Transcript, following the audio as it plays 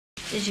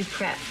Did you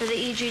prep for the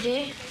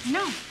EGD?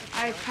 No.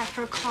 I prepped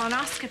for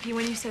colonoscopy.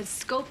 When you said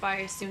scope, I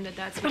assumed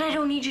that's... But I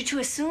don't need you to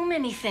assume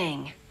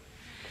anything.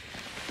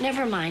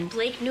 Never mind.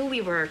 Blake knew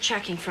we were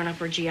checking for an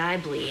upper GI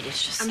bleed.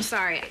 It's just... I'm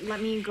sorry. Let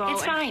me go.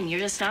 It's fine.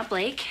 You're just not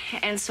Blake.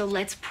 And so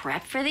let's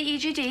prep for the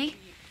EGD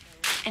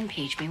and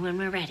page me when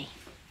we're ready.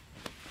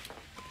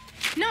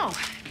 No,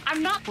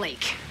 I'm not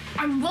Blake.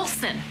 I'm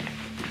Wilson.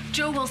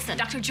 Joe Wilson.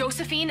 Dr.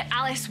 Josephine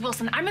Alice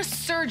Wilson. I'm a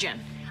surgeon.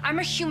 I'm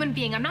a human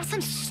being. I'm not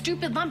some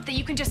stupid lump that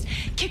you can just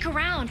kick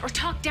around or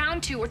talk down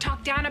to or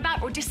talk down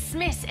about or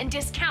dismiss and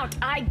discount.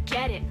 I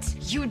get it.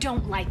 You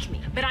don't like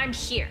me, but I'm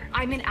here.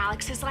 I'm in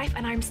Alex's life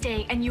and I'm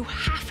staying, and you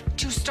have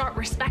to start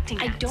respecting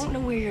that. I don't know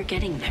where you're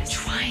getting this.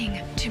 I'm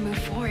trying to move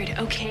forward,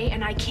 okay?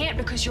 And I can't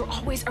because you're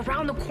always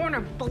around the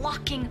corner,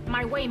 blocking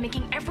my way,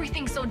 making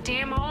everything so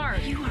damn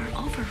hard. You are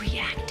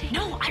overreacting.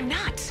 No, I'm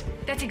not.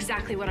 That's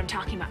exactly what I'm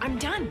talking about. I'm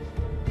done.